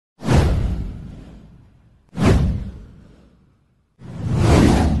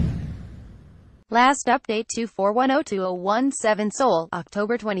Last update 2410217 Seoul,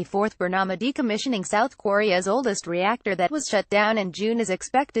 October 24. Bernama Decommissioning South Korea's oldest reactor that was shut down in June is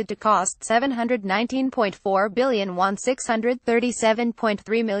expected to cost 719.4 billion won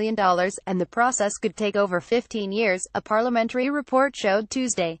 $637.3 million, and the process could take over 15 years, a parliamentary report showed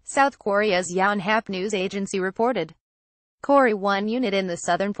Tuesday, South Korea's Yonhap news agency reported. Kori 1 unit in the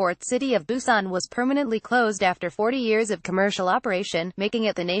southern port city of Busan was permanently closed after 40 years of commercial operation, making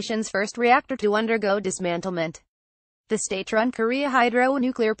it the nation's first reactor to undergo dismantlement. The state-run Korea Hydro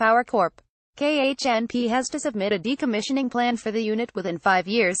Nuclear Power Corp. KHNP has to submit a decommissioning plan for the unit within 5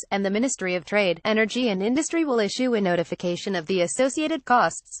 years, and the Ministry of Trade, Energy and Industry will issue a notification of the associated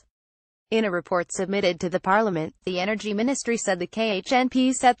costs. In a report submitted to the parliament, the Energy Ministry said the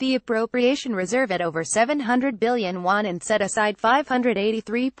KHNP set the appropriation reserve at over 700 billion won and set aside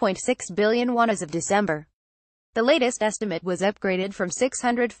 583.6 billion won as of December. The latest estimate was upgraded from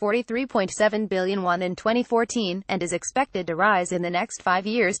 643.7 billion won in 2014, and is expected to rise in the next 5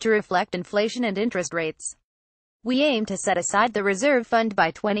 years to reflect inflation and interest rates. We aim to set aside the reserve fund by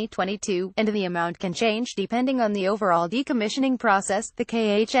 2022, and the amount can change depending on the overall decommissioning process, the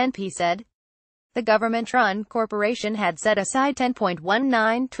KHNP said. The government-run corporation had set aside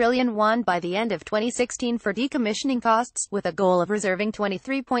 10.19 trillion won by the end of 2016 for decommissioning costs, with a goal of reserving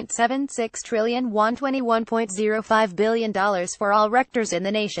 23.76 trillion won $21.05 billion for all reactors in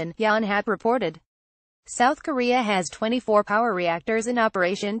the nation, Yonhap reported. South Korea has 24 power reactors in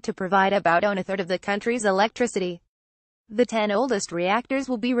operation to provide about a third of the country's electricity. The 10 oldest reactors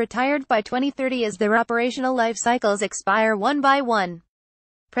will be retired by 2030 as their operational life cycles expire one by one.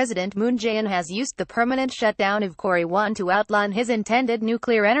 President Moon Jae-in has used the permanent shutdown of Kori 1 to outline his intended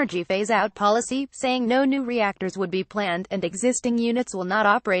nuclear energy phase-out policy, saying no new reactors would be planned, and existing units will not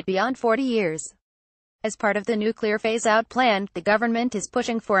operate beyond 40 years. As part of the nuclear phase-out plan, the government is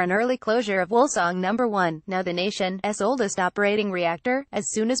pushing for an early closure of Wolsong No. 1, now the nation's oldest operating reactor,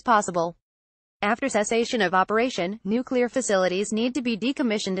 as soon as possible. After cessation of operation, nuclear facilities need to be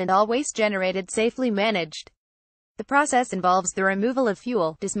decommissioned and all waste generated safely managed. The process involves the removal of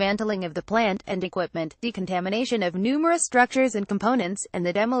fuel, dismantling of the plant and equipment, decontamination of numerous structures and components, and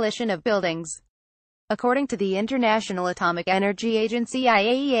the demolition of buildings. According to the International Atomic Energy Agency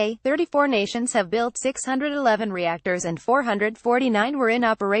 (IAEA), 34 nations have built 611 reactors and 449 were in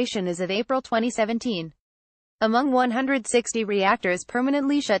operation as of April 2017. Among 160 reactors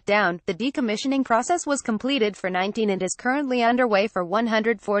permanently shut down, the decommissioning process was completed for 19 and is currently underway for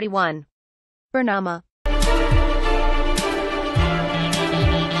 141. Bernama